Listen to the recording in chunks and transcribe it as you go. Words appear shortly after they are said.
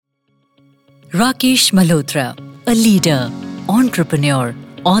Rakesh Malhotra, a leader, entrepreneur,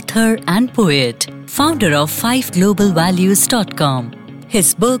 author and poet, founder of 5globalvalues.com.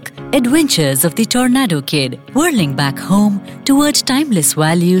 His book, Adventures of the Tornado Kid, Whirling Back Home Toward Timeless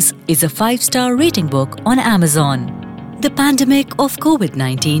Values, is a 5-star rating book on Amazon. The pandemic of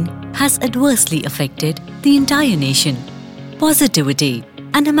COVID-19 has adversely affected the entire nation. Positivity,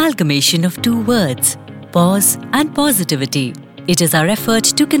 an amalgamation of two words, pause and positivity. It is our effort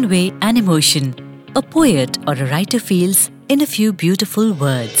to convey an emotion a poet or a writer feels in a few beautiful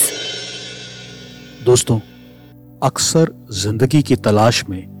words. दोस्तों, अक्सर जिंदगी की तलाश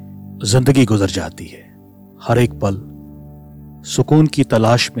में जिंदगी गुजर जाती है। हर एक पल सुकून की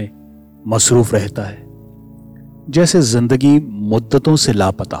तलाश में मसरूफ रहता है, जैसे जिंदगी मुद्दतों से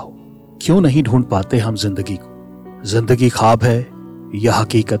लापता हो। क्यों नहीं ढूंढ पाते हम जिंदगी को? जिंदगी ख्वाब है या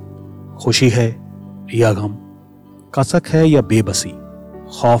हकीकत, खुशी है या गम, कसक है या बेबसी,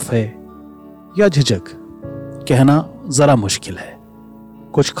 खौफ है या झिझक, कहना जरा मुश्किल है।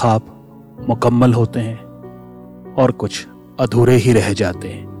 कुछ ख्वाब मुकम्मल होते हैं और कुछ अधूरे ही रह जाते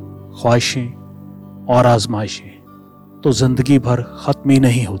हैं। ख्वाहिशें और आजमाइशें तो जिंदगी भर खत्म ही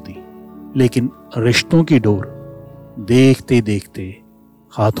नहीं होती, लेकिन रिश्तों की डोर देखते देखते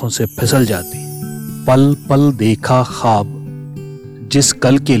हाथों से फिसल जाती। पल पल देखा ख्वाब जिस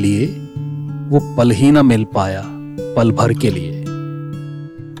कल के लिए, वो पल ही न मिल पाया पल भर के लिए।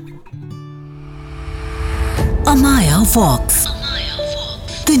 Amaya Vox,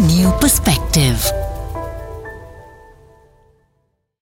 the new perspective.